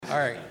All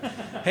right.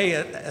 Hey,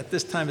 at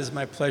this time, it's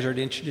my pleasure to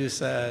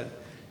introduce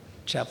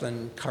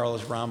Chaplain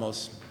Carlos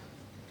Ramos.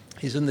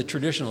 He's in the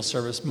traditional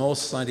service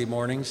most Sunday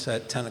mornings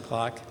at 10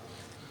 o'clock,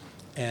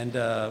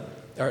 or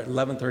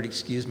 11:30,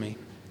 excuse me.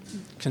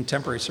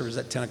 Contemporary service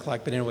at 10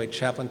 o'clock. But anyway,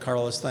 Chaplain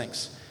Carlos,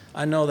 thanks.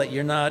 I know that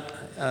you're not,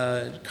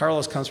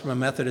 Carlos comes from a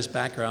Methodist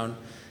background,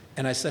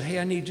 and I said, hey,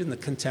 I need you in the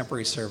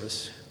contemporary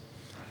service.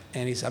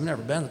 And he said, I've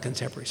never been in the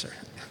contemporary service.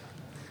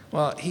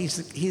 Well,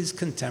 he's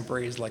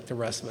contemporary, he's like the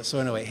rest of us. So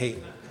anyway, hey,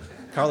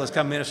 Carlos,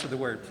 come minister the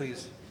word,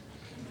 please.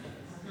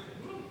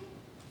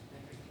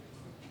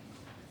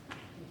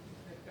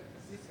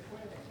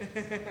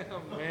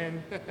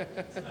 Amen.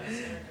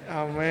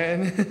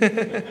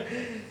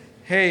 Amen.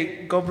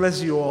 Hey, God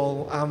bless you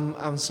all.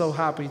 I'm so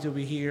happy to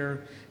be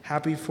here.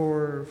 Happy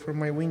for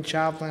my wing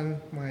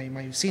chaplain,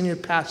 my senior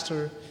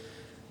pastor,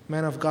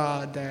 man of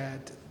God,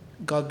 that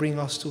God bring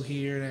us to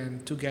here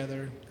and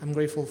together. I'm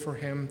grateful for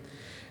him.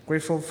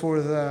 Grateful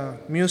for the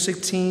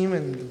music team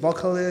and the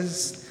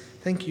vocalists.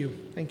 Thank you.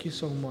 Thank you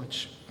so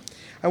much.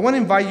 I want to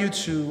invite you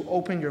to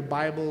open your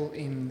Bible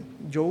in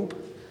Job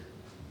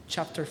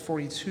chapter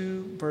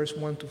 42, verse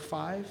 1 to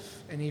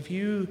 5. And if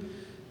you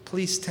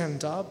please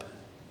stand up,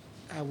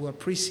 I will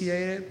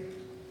appreciate it.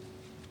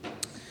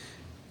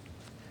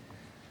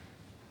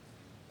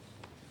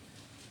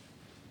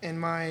 And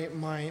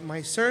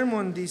my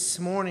sermon this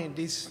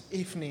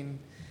evening,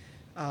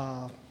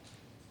 I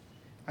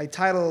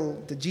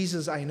titled The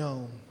Jesus I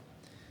Know.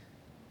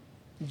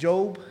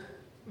 Job,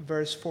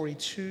 verse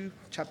 42,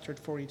 chapter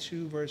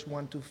 42, verse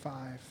 1 to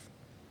 5.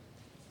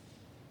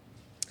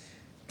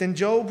 Then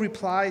Job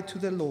replied to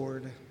the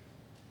Lord,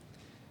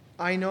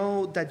 I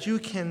know that you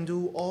can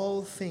do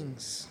all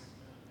things.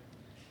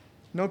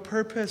 No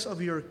purpose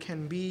of yours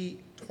can be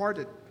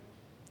thwarted.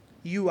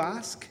 You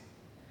ask,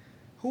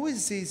 who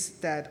is this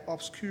that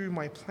obscures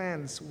my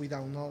plans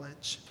without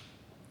knowledge?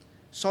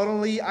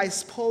 Suddenly I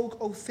spoke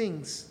of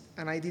things,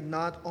 and I did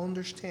not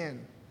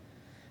understand,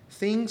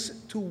 things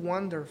too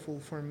wonderful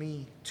for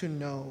me to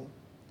know.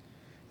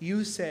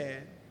 You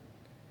said,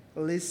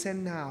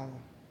 listen now,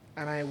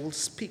 and I will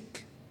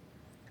speak.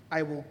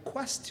 I will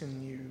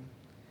question you,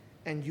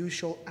 and you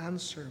shall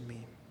answer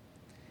me.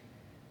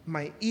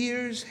 My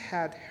ears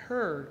had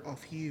heard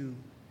of you,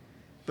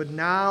 but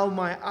now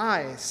my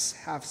eyes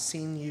have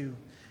seen you.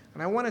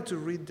 And I wanted to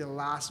read the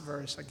last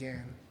verse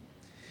again.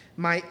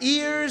 My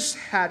ears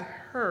had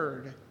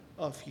heard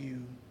of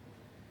you,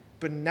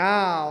 but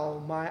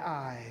now my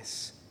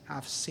eyes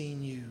have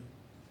seen you.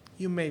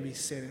 You may be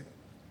seated.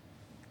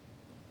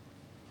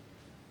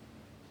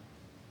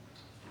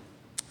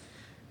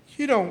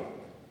 You know,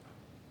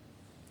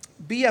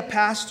 be a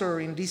pastor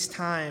in this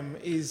time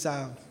is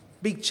a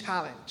big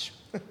challenge.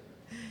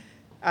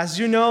 As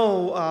you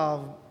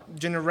know,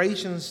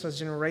 generations,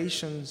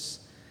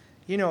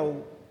 you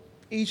know,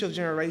 each of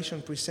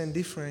generation present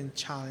different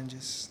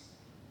challenges.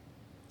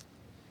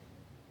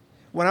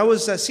 When I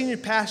was a senior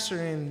pastor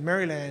in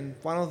Maryland,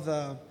 one of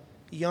the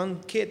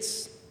young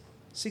kids,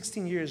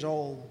 16 years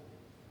old,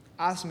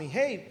 asked me,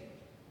 hey,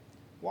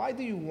 why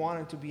do you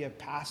want to be a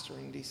pastor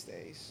in these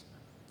days?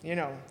 You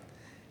know,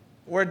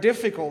 we're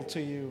difficult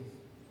to you.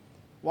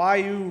 Why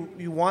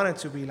you wanted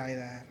to be like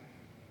that?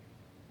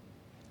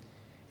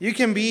 You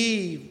can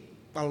be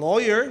a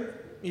lawyer.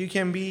 You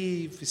can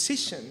be a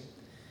physician.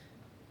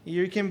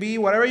 You can be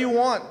whatever you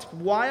want.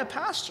 Why a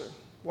pastor?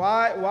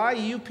 Why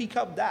you pick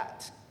up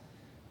that?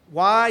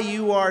 Why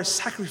you are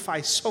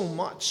sacrificed so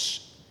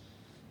much?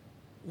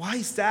 Why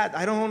is that?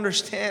 I don't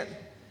understand.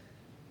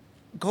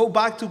 Go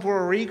back to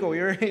Puerto Rico.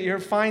 You're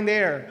fine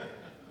there.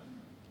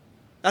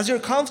 That's your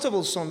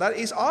comfortable zone. That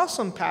is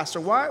awesome,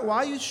 pastor.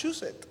 Why you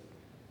choose it?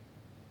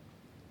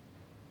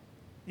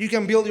 You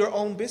can build your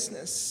own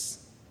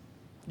business.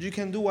 You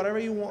can do whatever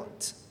you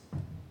want.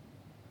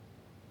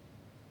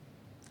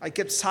 I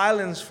kept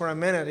silence for a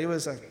minute. It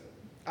was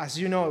as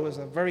you know, it was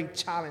a very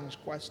challenging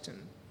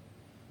question.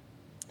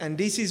 And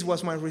this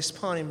was my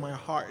response in my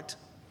heart.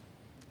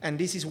 And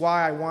this is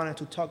why I wanted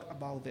to talk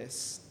about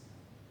this.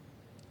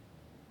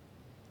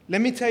 Let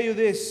me tell you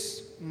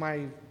this,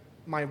 my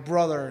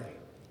brother,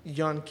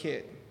 young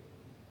kid.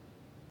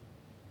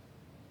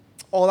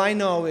 All I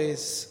know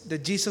is the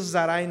Jesus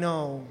that I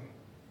know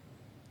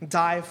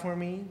died for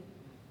me.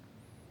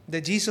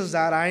 The Jesus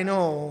that I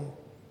know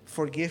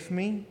forgive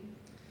me.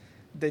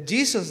 The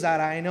Jesus that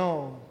I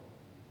know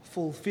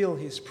fulfill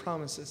his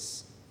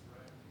promises.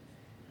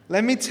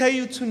 Let me tell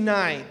you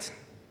tonight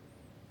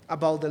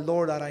about the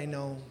Lord that I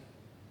know.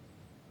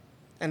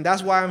 And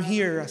that's why I'm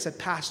here as a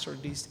pastor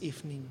this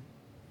evening.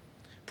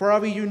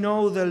 Probably you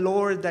know the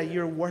Lord that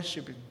you're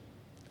worshiping.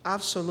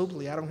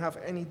 Absolutely, I don't have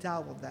any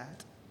doubt of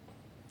that.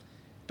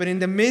 But in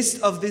the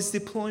midst of this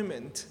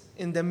deployment,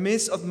 in the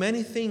midst of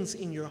many things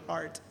in your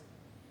heart,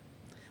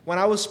 when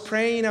I was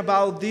praying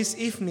about this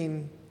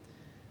evening,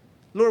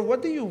 Lord,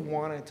 what do you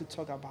want to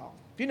talk about?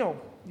 You know,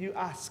 you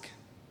ask.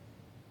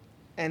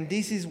 And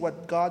this is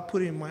what God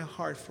put in my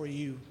heart for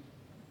you.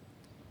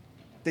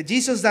 The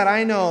Jesus that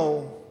I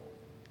know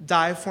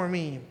died for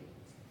me.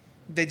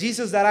 The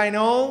Jesus that I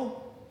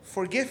know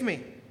forgive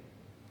me.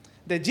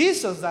 The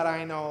Jesus that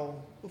I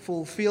know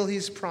fulfill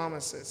his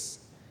promises.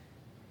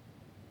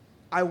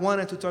 I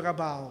wanted to talk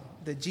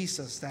about the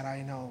Jesus that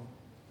I know.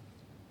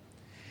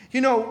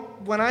 You know,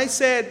 when I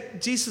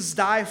said Jesus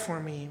died for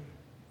me,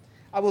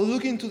 I was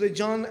looking into the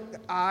John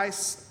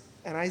eyes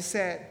and I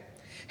said,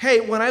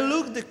 hey, when I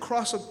looked the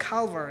cross of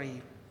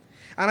Calvary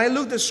and I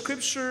looked the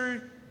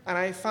scripture and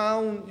I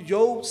found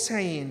Job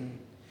saying,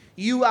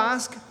 you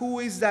ask who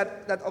is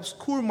that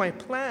obscure my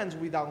plans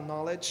without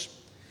knowledge.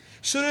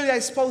 Surely I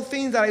spoke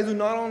things that I do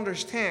not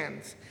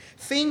understand,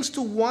 things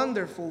too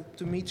wonderful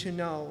to me to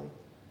know.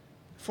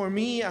 For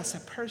me as a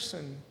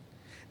person,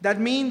 that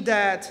means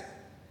that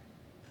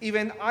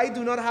even I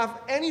do not have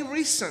any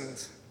reason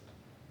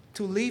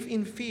to live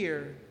in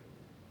fear.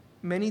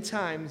 Many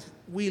times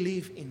we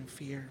live in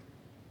fear.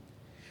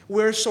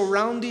 We're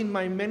surrounded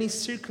by many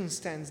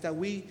circumstances that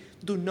we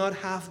do not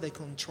have the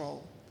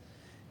control.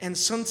 And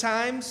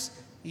sometimes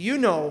you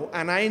know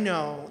and I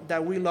know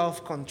that we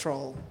love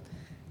control.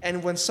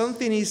 And when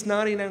something is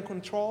not in our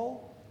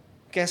control,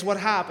 guess what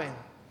happened?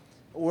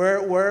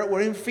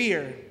 We're in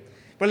fear.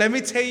 But let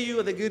me tell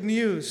you the good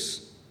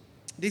news.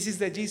 This is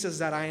the Jesus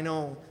that I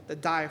know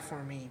that died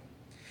for me.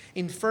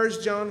 In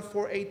 1 John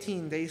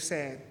 4:18, they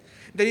said,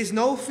 there is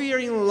no fear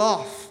in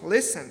love,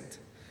 listen,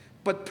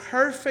 but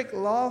perfect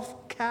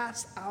love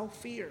casts out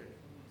fear.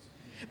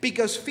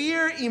 Because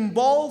fear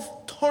involves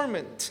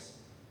torment.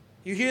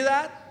 You hear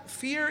that?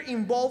 Fear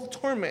involves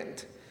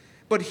torment.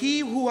 But he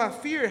who has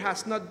fear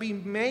has not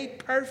been made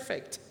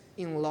perfect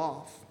in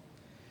love.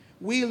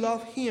 We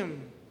love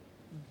him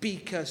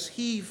because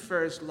he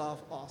first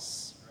loved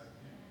us.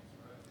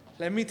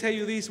 Let me tell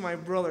you this, my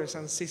brothers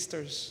and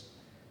sisters.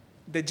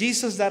 The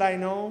Jesus that I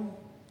know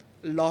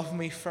loved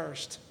me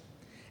first.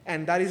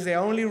 And that is the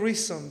only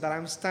reason that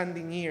I'm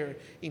standing here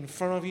in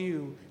front of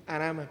you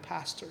and I'm a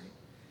pastor.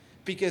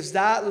 Because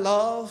that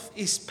love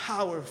is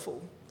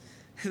powerful.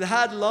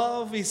 That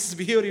love is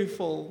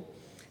beautiful.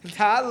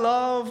 That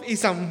love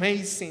is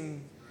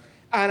amazing.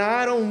 And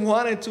I don't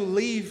want it to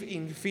live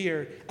in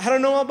fear. I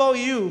don't know about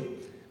you,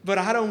 but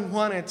I don't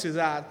want it to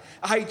that.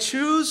 I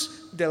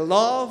choose the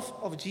love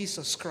of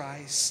Jesus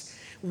Christ.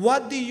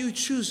 What do you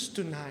choose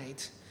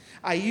tonight?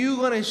 Are you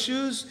going to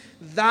choose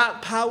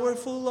that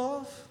powerful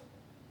love?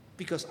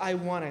 Because I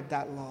wanted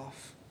that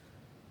love.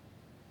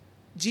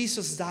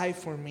 Jesus died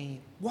for me.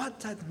 What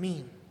does that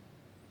mean?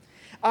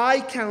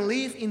 I can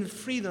live in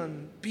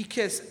freedom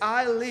because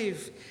I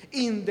live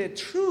in the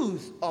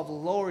truth of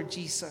Lord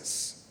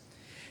Jesus.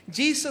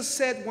 Jesus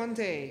said one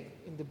day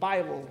in the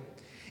Bible,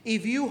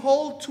 if you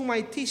hold to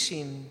my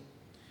teaching,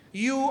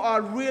 you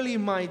are really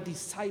my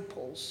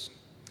disciples.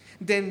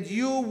 Then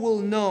you will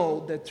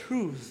know the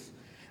truth,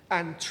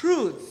 and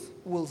truth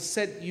will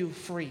set you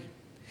free.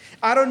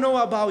 I don't know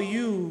about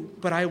you,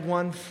 but I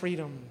want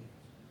freedom.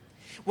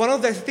 One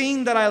of the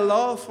things that I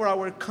love for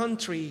our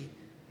country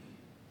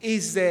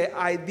is the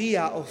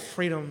idea of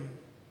freedom.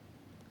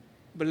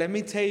 But let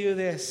me tell you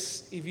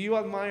this, if you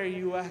admire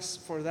U.S.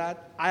 for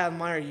that, I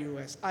admire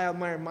U.S. I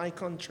admire my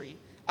country,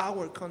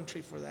 our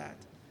country for that.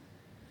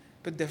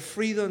 But the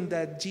freedom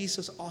that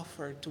Jesus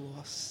offered to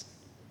us,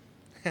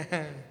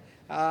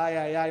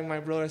 my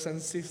brothers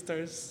and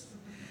sisters,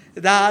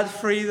 that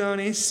freedom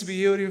is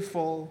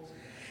beautiful.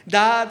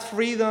 That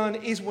freedom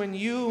is when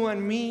you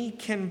and me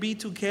can be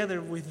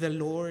together with the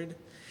Lord.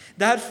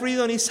 That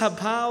freedom is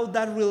about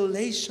that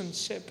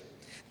relationship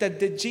that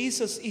the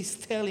Jesus is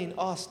telling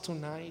us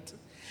tonight.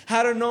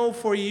 I don't know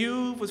for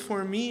you, but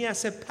for me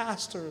as a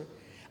pastor,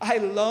 I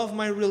love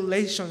my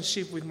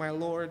relationship with my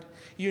Lord.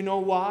 You know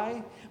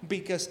why?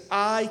 Because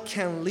I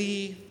can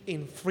live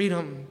in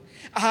freedom.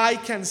 I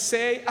can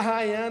say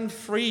I am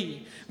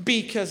free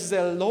because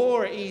the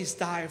Lord is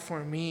died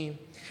for me.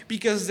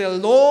 Because the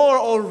Lord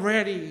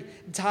already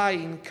died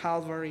in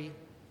Calvary.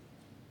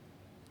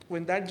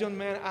 When that young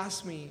man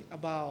asked me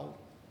about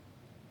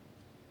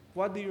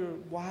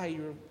why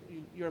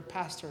you're a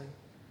pastor,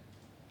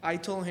 I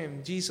told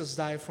him Jesus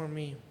died for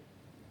me.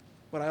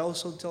 But I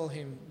also told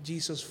him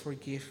Jesus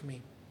forgive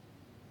me.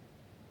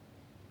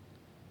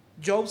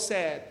 Job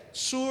said,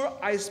 sure,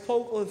 I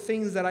spoke of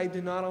things that I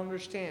do not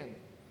understand.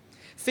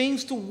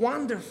 Things too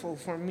wonderful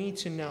for me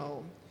to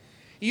know.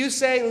 You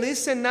say,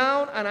 listen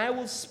now, and I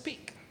will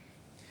speak.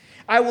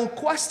 I will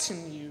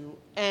question you,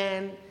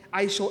 and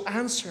I shall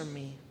answer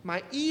me.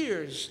 My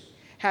ears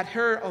had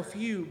heard of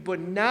you, but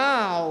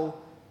now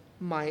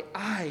my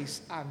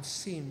eyes have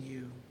seen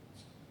you.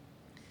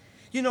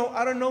 You know,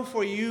 I don't know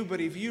for you, but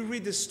if you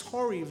read the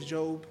story of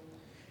Job,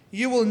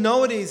 you will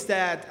notice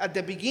that at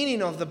the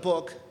beginning of the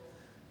book,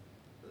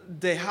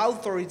 the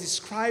author is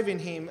describing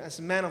him as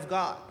a man of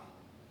God.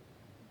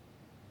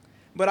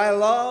 But I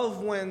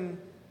love when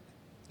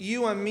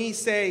you and me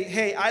say,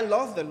 hey, I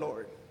love the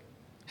Lord.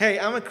 Hey,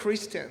 I'm a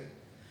Christian.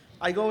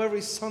 I go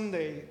every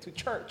Sunday to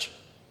church.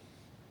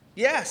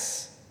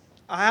 Yes,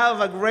 I have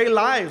a great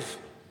life.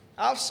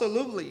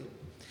 Absolutely.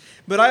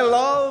 But I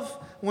love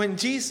when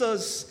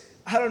Jesus,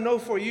 I don't know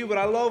for you, but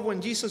I love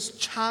when Jesus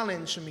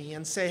challenged me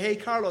and say, hey,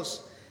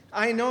 Carlos,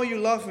 I know you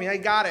love me. I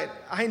got it.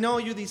 I know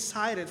you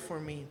decided for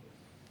me.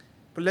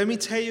 But let me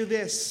tell you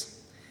this.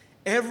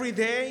 Every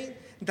day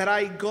that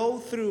I go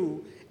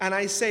through and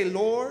I say,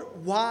 Lord,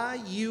 why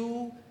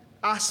you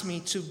ask me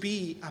to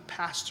be a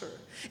pastor?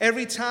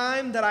 Every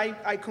time that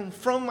I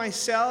confront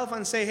myself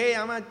and say, hey,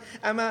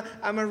 I'm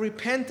a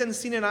repentant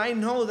sinner, I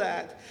know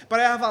that. But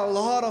I have a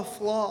lot of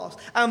flaws.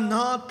 I'm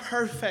not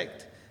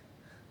perfect.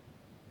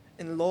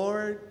 And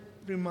Lord,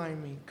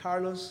 remind me,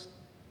 Carlos,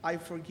 I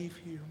forgive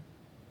you.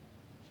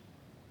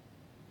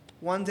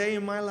 One day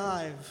in my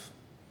life,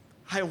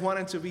 I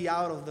wanted to be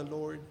out of the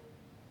Lord.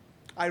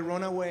 I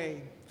run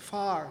away,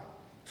 far,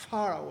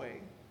 far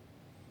away.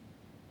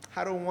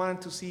 I don't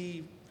want to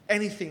see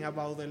anything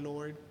about the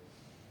Lord.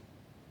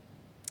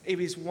 It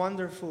is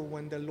wonderful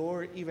when the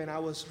Lord, even I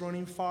was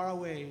running far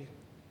away,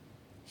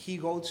 He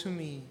go to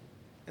me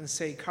and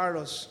say,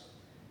 Carlos,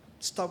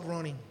 stop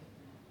running.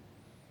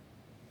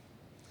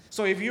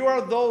 So if you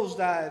are those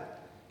that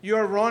you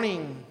are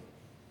running,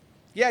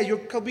 yeah, you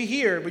could be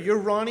here, but you're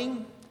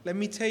running, let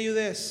me tell you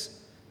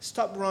this.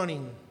 Stop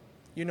running.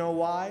 You know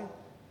why?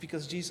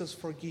 Because Jesus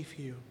forgive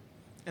you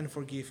and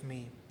forgive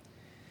me.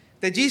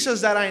 The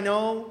Jesus that I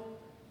know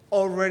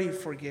already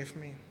forgive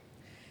me.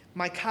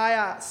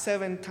 Micaiah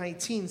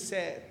 7:19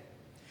 said,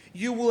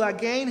 you will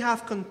again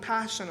have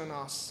compassion on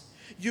us.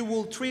 You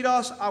will treat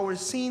us our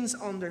sins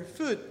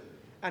underfoot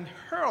and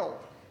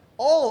hurl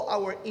all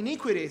our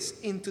iniquities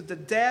into the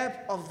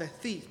depth of the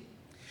sea.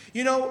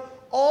 You know,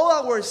 all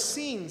our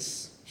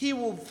sins He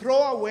will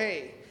throw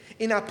away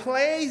in a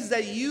place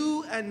that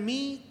you and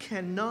me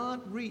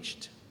cannot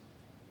reach.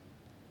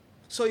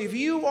 So if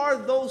you are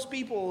those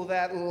people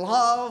that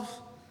love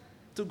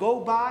to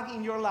go back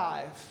in your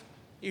life,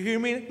 you hear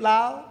me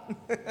loud?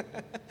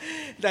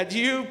 That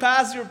you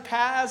pass your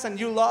past and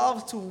you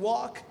love to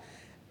walk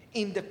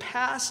in the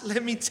past,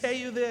 let me tell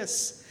you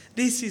this.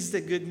 This is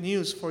the good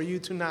news for you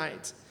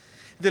tonight.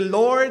 The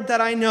Lord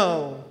that I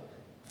know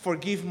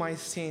forgive my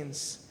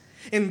sins.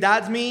 And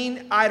that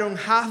means I don't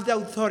have the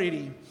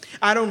authority.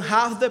 I don't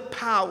have the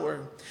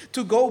power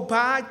to go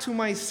back to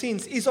my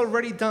sins. It's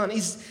already done.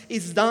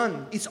 It's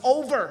done. It's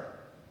over.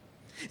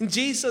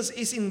 Jesus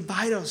is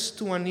invite us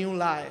to a new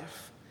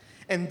life.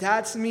 And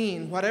that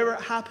means whatever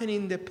happened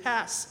in the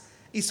past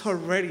is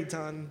already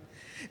done.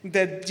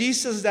 The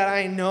Jesus that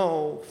I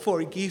know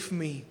forgive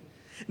me.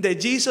 The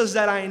Jesus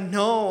that I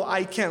know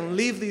I can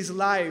live this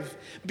life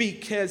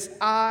because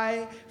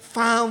I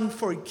found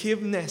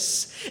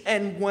forgiveness.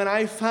 And when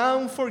I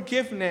found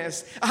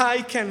forgiveness,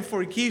 I can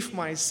forgive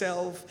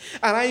myself.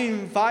 And I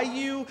invite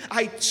you,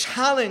 I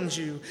challenge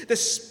you, the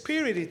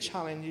Spirit is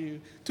challenging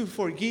you to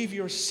forgive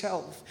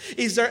yourself.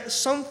 Is there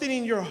something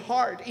in your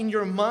heart, in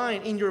your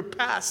mind, in your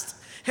past?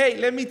 Hey,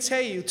 let me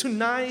tell you,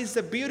 tonight is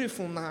a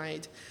beautiful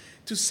night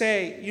to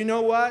say, you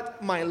know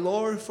what? My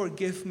Lord,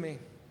 forgive me.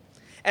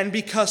 And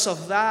because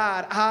of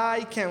that,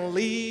 I can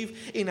live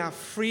in a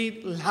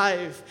free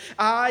life.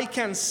 I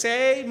can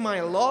say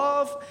my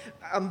love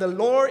and the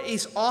Lord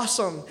is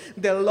awesome.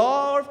 The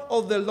love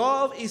of the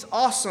Lord is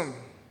awesome.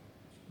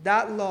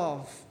 That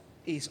love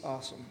is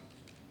awesome.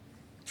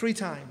 3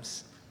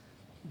 times.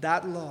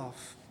 That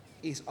love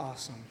is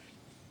awesome.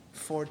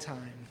 4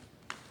 times.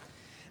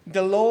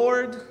 The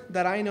Lord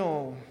that I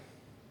know,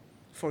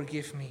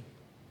 forgive me.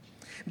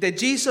 The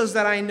Jesus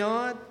that I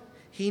know,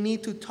 He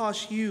need to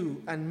touch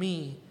you and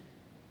me,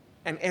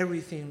 and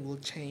everything will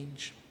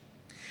change.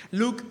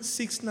 Luke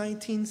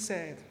 6:19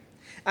 said,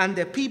 and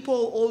the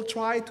people all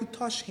tried to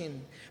touch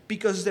Him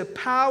because the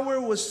power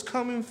was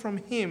coming from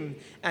Him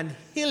and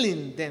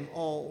healing them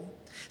all.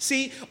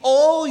 See,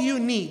 all you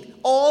need,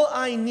 all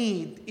I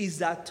need is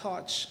that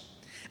touch.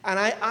 And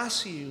I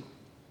ask you,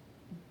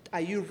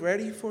 are you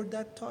ready for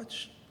that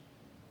touch?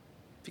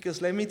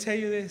 Because let me tell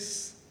you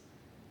this,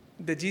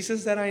 the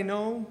Jesus that I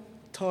know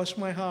touched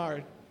my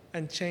heart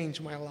and changed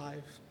my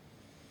life.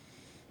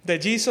 The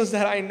Jesus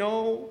that I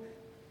know,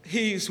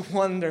 He is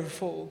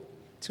wonderful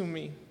to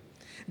me.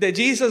 The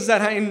Jesus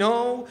that I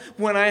know,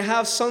 when I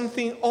have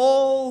something,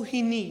 all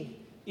He needs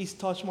is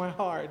touch my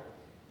heart,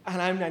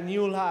 and I'm in a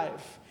new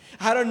life.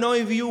 I don't know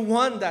if you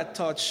want that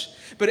touch,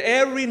 but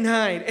every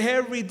night,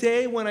 every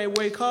day when I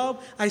wake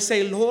up, I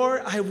say,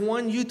 Lord, I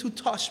want you to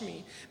touch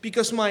me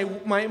because my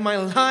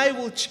life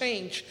will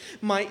change.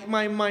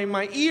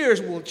 My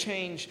ears will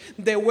change.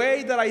 The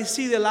way that I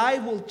see the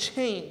life will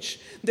change.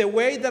 The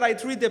way that I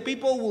treat the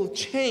people will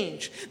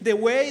change. The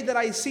way that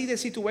I see the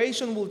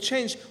situation will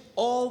change,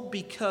 all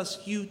because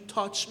you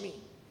touch me.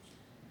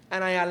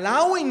 And I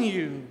allowing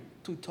you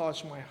to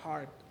touch my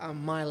heart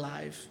and my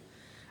life.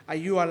 Are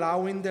you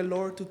allowing the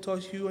Lord to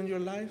touch you in your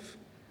life?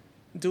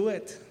 Do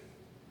it.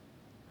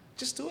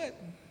 Just do it.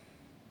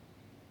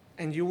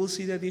 And you will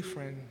see the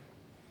difference.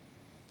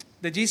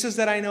 The Jesus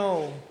that I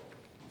know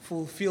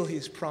fulfill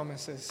His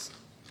promises.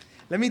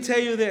 Let me tell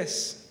you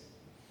this.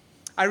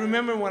 I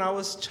remember when I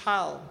was a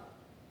child,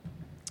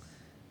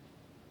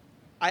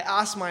 I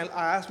asked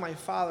my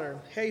father,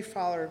 hey,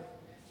 Father,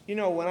 you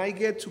know, when I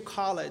get to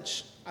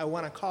college, I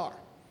want a car.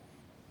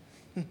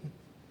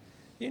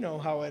 You know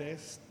how it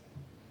is.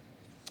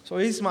 So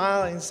he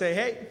smiled and said,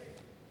 hey,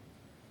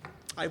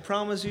 I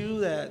promise you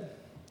that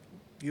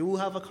You will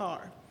have a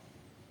car.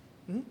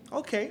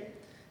 Okay.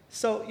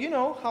 So you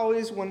know how it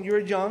is when you're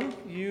young,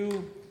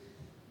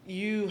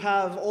 you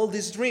have all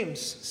these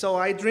dreams. So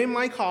I dreamed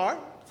my car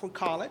for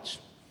college,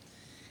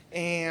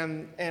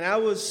 and I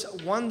was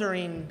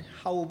wondering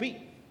how it would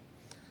be.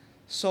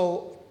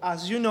 So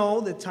as you know,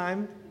 the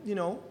time,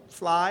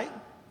 fly,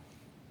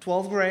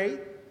 12th grade,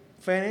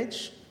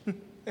 finish,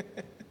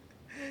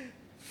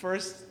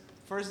 first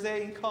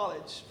day in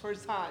college,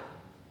 first time.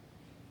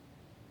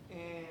 And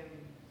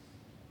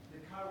the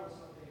car was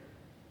not there.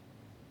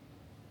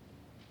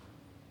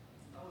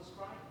 I was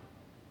crying.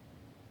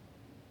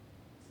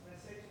 And I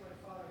said to my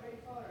father, hey,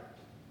 Father,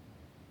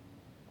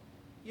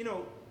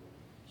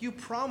 you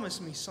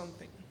promised me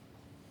something.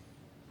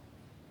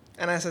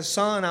 And as a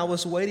son, I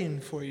was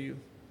waiting for you.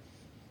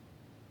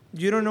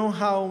 You don't know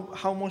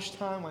how much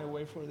time I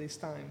wait for this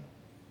time.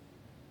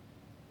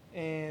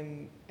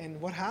 And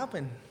what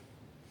happened?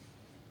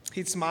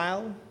 He'd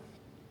smile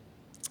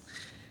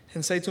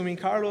and say to me,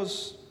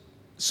 Carlos,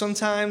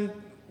 sometimes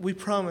we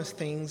promise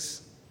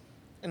things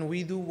and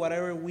we do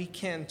whatever we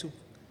can to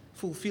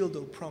fulfill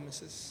those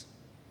promises.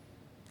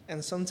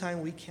 And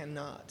sometimes we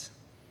cannot.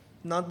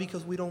 Not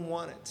because we don't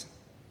want it.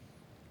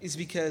 It's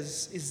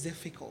because it's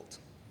difficult.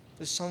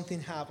 There's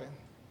something happened.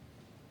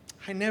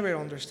 I never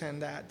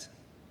understand that.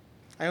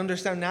 I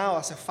understand now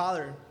as a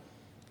father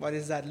what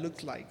does that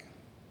look like.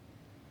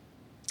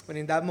 But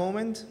in that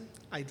moment,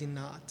 I did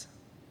not.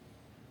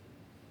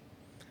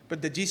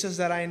 But the Jesus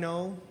that I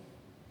know,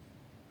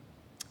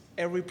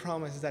 every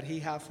promise that he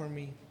had for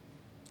me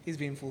is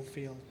being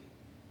fulfilled.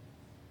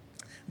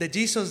 The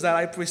Jesus that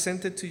I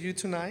presented to you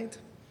tonight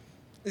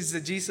is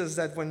the Jesus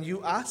that when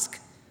you ask,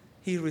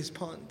 he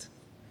responds.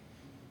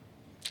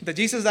 The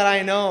Jesus that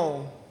I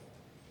know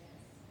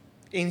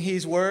in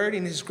his word,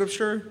 in his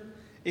scripture,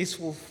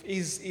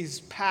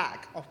 is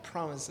packed of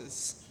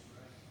promises.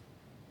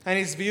 And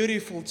it's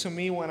beautiful to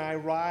me when I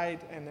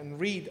write and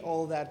read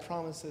all that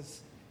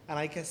promises and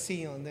I can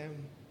see on them.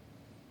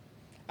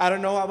 I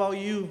don't know about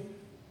you,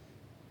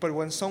 but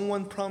when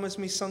someone promised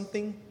me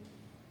something,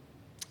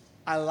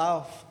 I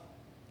love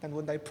that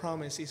when they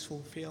promise is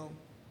fulfilled.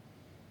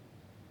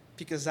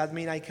 Because that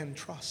means I can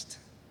trust.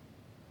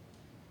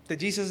 The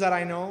Jesus that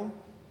I know,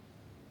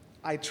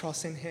 I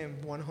trust in him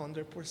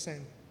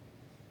 100%.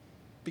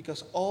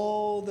 Because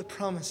all the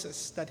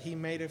promises that he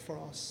made it for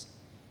us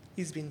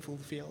is being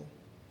fulfilled.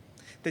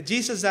 The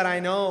Jesus that I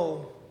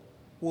know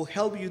will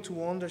help you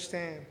to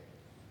understand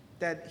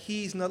that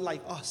he is not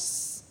like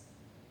us.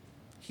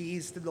 He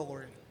is the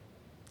Lord,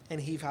 and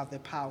he has the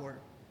power.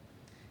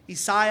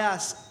 Isaiah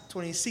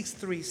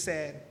 26:3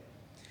 said,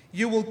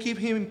 you will keep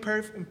him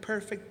in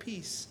perfect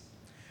peace,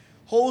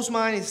 whose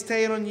mind is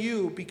stayed on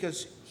you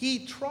because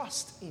he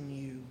trusts in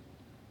you.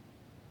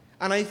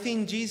 And I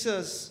think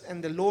Jesus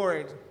and the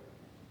Lord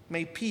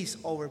make peace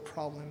over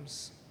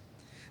problems.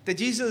 The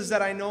Jesus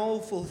that I know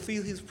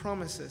fulfill his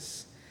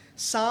promises.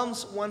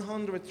 Psalms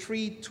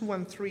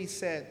 103:2-3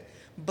 said,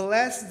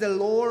 bless the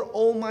Lord,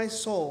 O my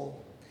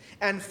soul,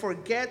 and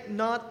forget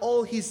not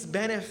all his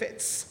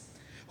benefits,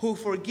 who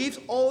forgives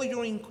all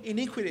your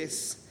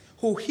iniquities,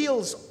 who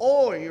heals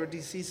all your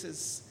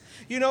diseases.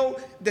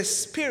 The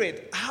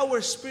Spirit, our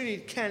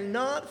spirit,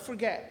 cannot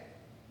forget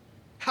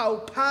how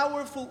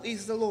powerful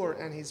is the Lord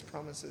and his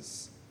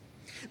promises.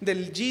 The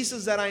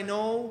Jesus that I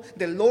know,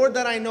 the Lord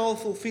that I know,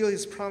 fulfill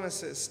his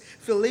promises.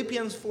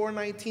 Philippians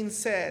 4:19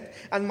 said,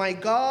 and my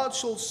God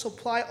shall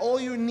supply all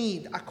your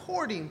need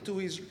according to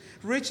his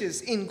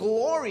riches in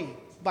glory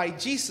by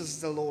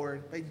Jesus the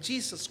Lord, by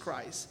Jesus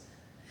Christ.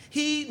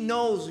 He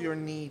knows your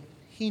need.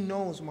 He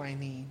knows my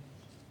need.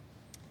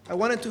 I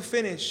wanted to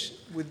finish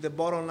with the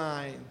bottom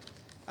line.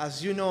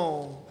 As you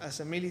know, as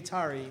a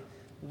military,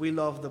 we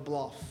love the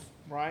bluff,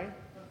 right?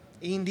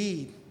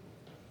 Indeed.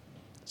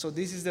 So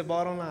this is the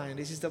bottom line.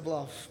 This is the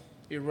bluff.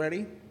 You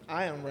ready?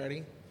 I am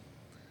ready.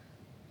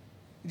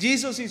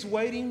 Jesus is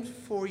waiting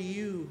for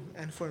you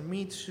and for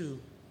me too.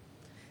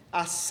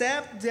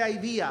 Accept the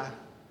idea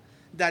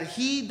that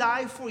he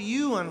died for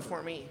you and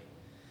for me.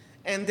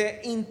 And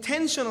the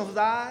intention of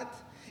that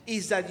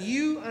is that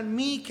you and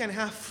me can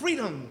have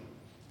freedom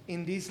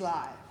in this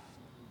life.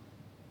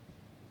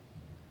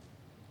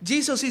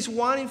 Jesus is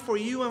wanting for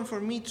you and for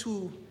me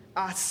to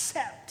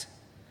accept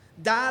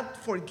that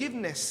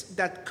forgiveness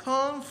that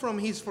comes from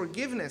his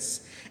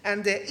forgiveness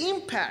and the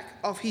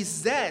impact of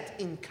his death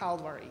in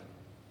Calvary.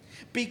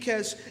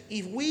 Because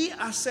if we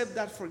accept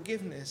that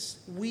forgiveness,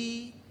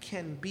 we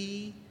can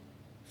be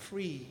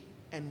free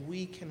and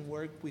we can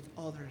work with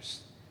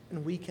others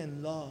and we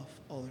can love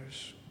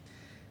others.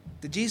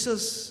 The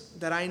Jesus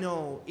that I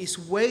know is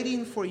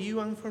waiting for you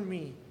and for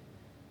me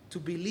to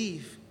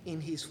believe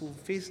in his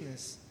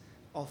fulfillment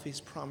of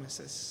his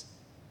promises.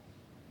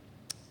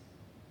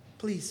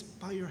 Please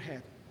bow your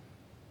head.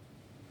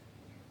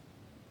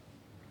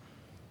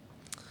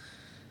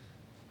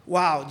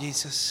 Wow,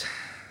 Jesus.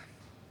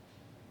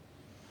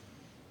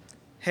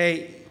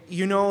 Hey,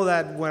 you know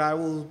that when I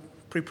was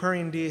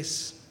preparing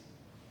this,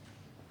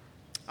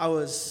 I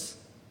was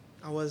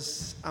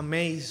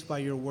amazed by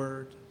your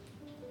word.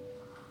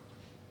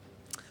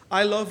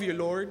 I love you,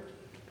 Lord.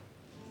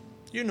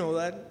 You know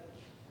that.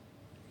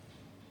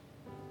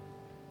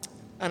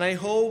 And I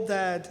hope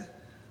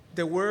that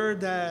the word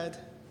that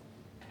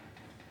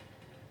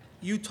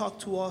you talk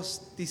to us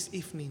this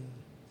evening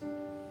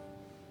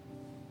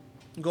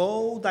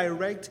go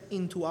direct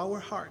into our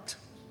heart.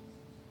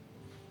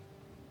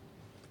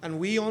 And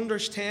we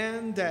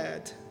understand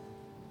that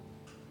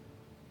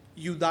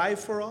you died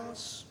for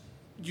us,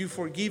 you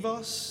forgive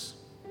us,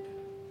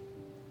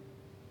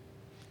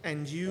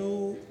 and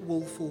you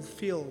will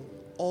fulfill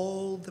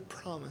all the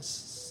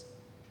promises.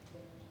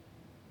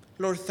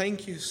 Lord,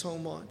 thank you so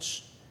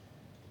much.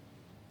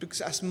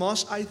 Because as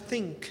much I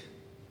think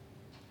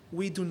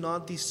we do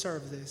not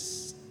deserve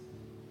this,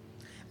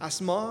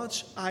 as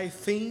much I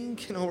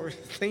think and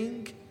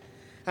overthink,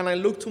 and I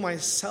look to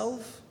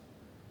myself,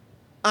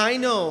 I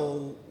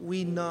know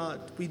we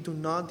do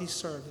not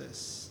deserve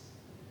this.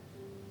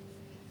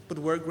 But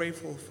we're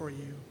grateful for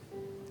you.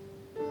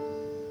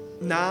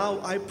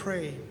 Now I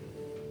pray,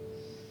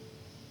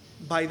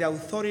 by the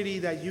authority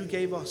that you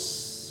gave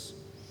us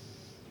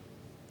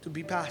to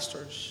be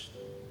pastors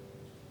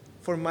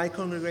for my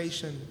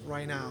congregation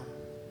right now,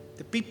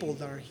 the people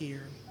that are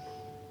here,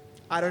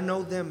 I don't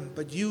know them,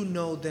 but you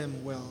know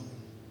them well.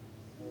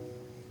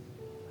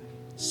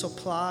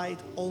 Supplied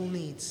all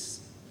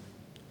needs,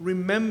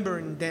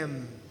 remembering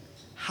them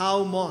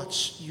how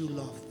much you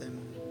love them.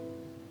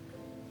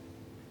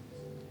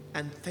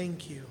 And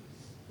thank you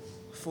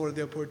for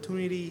the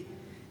opportunity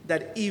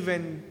that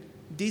even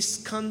this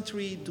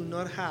country do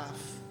not have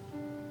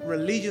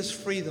religious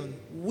freedom.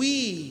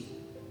 We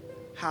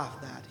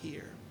have that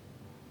here.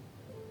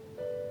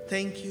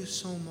 Thank you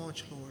so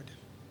much, Lord,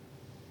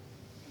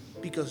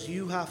 because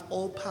you have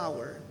all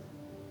power,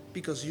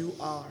 because you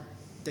are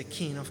the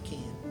King of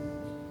Kings.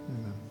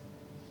 Amen.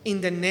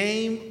 In the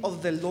name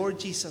of the Lord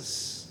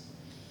Jesus,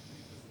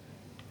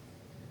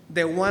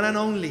 the one and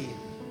only,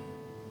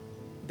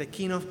 the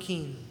King of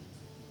Kings.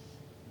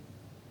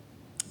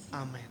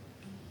 Amen.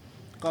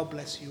 God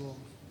bless you all.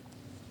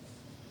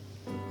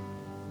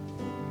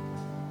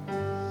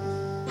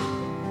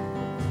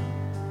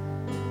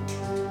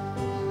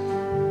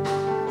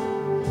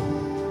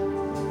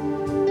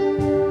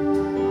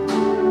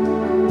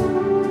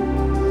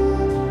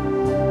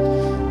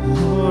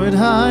 Lord,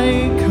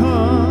 I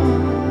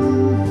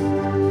come,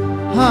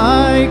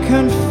 I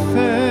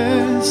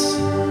confess,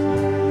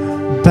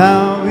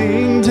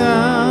 bowing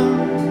down,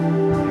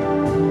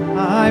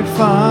 I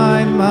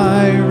find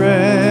my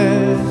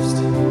rest.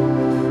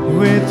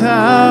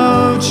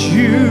 Without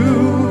you,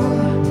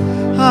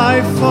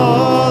 I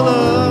fall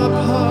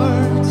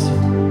apart.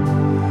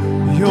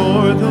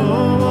 You're the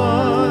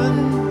one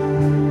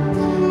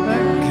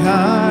that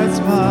guides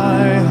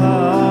my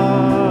heart.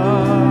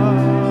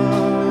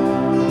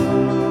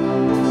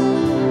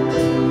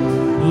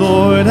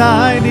 Lord,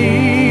 I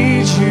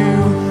need you.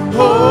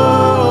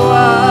 Oh,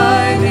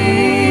 I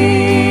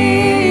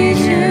need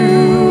you.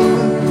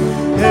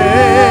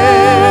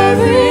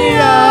 Every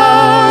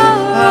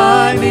hour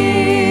I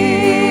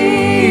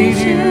need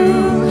you.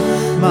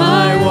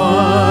 My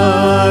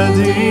one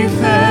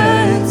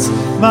defense,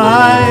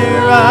 my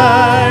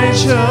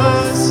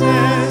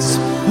righteousness.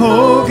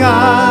 Oh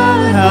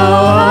God,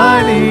 how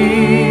I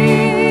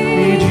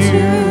need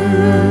you.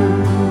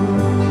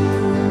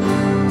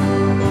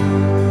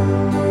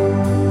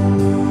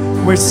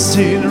 Where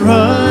sin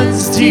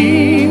runs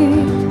deep,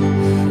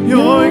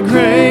 your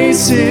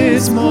grace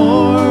is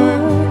more.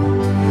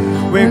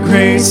 Where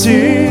grace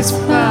is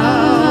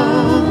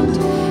found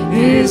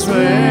is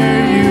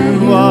where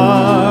you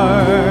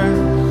are.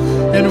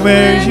 And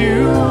where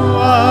you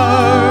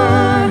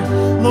are,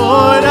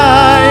 Lord,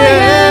 I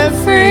am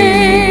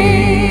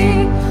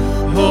free.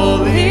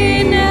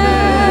 Holiness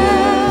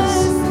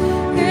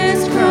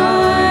is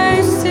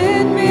Christ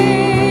in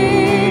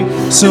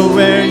me. So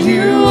where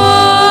you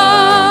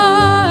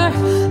are,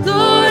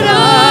 Lord,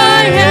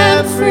 I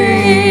am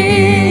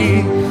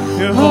free.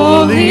 Your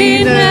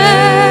holiness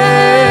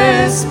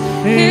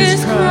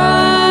is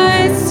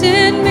Christ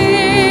in me.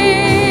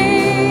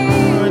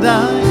 Lord, I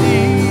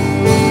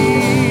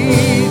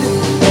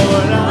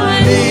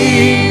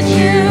need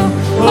you.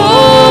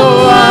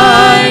 Oh,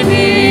 I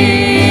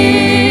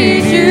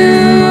need you.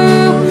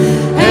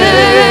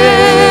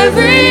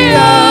 Every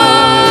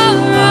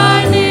hour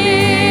I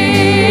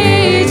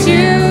need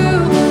you.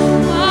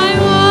 My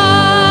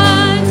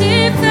one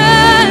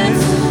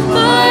defense,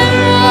 my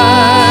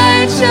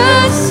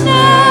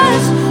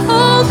righteousness.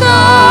 Oh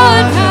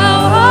God, how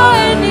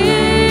I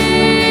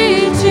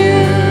need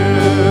you.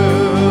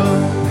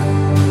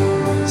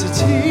 So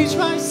teach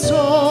my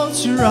soul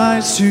to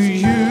rise to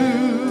you.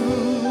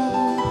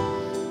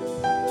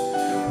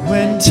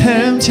 When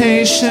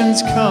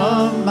temptations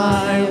come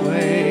my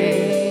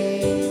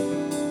way,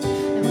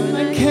 and when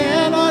I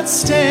cannot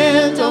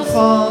stand, I'll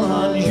fall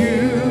on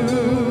you.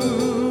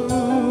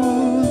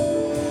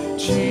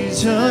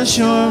 Jesus,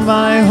 you're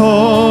my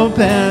hope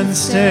and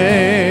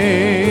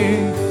stay.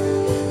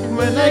 And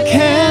when I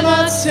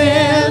cannot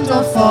stand,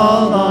 I'll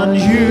fall on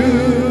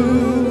you.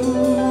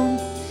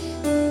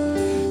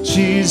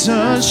 Jesus,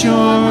 Jesus, you're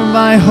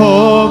my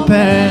hope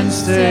and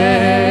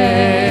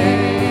stay.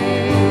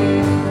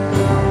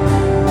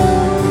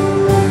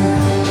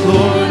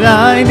 Lord,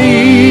 I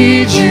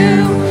need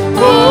you.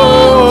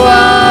 Oh,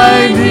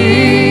 I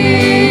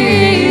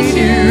need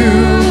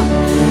you.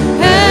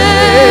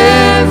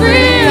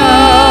 Every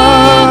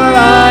hour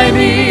I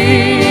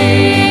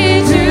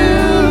need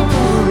you.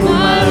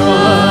 My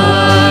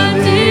one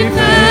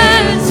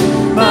defense,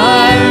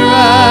 my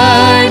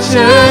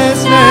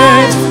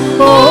righteousness.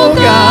 Oh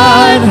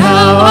God,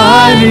 how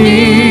I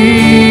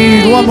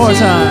need. One more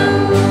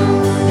time.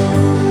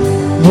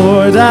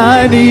 Lord,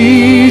 I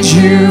need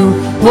you.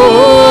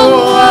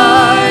 Oh,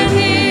 I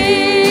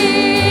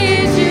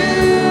need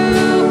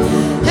you.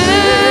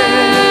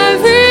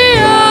 Every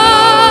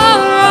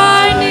hour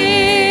I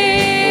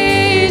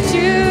need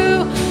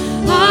you.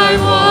 My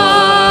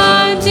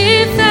one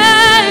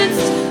defense,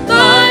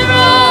 my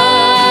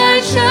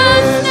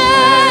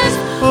righteousness.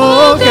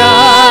 Oh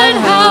God,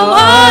 how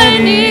I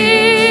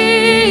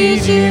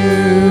need you.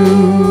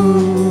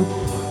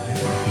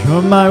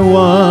 You're my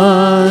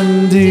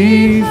one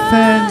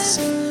defense,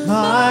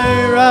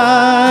 my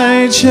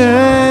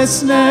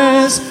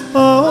righteousness.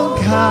 Oh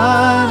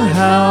God,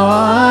 how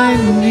I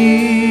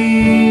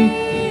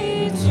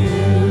need you.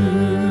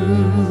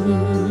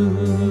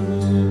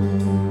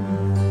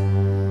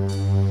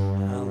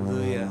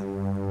 Hallelujah.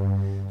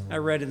 I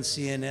read in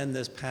CNN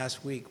this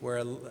past week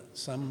where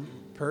some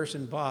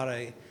person bought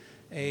a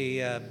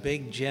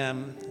big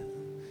gem.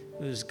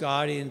 It was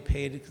gaudy and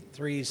paid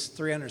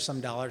 $300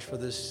 some for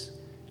this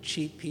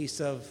cheap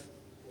piece of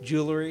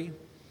jewelry.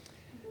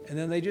 And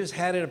then they just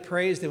had it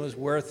appraised. It was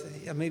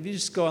worth, I mean, if you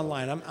just go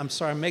online, I'm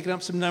sorry, I'm making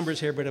up some numbers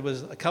here, but it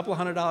was a couple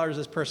 $100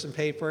 this person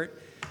paid for it.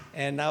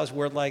 And now it's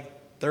worth like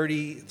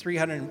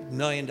 $300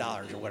 million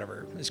or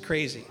whatever. It's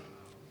crazy.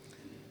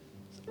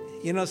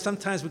 You know,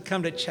 sometimes we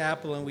come to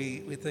chapel and we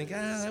think,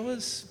 that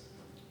was,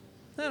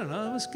 I don't know, it was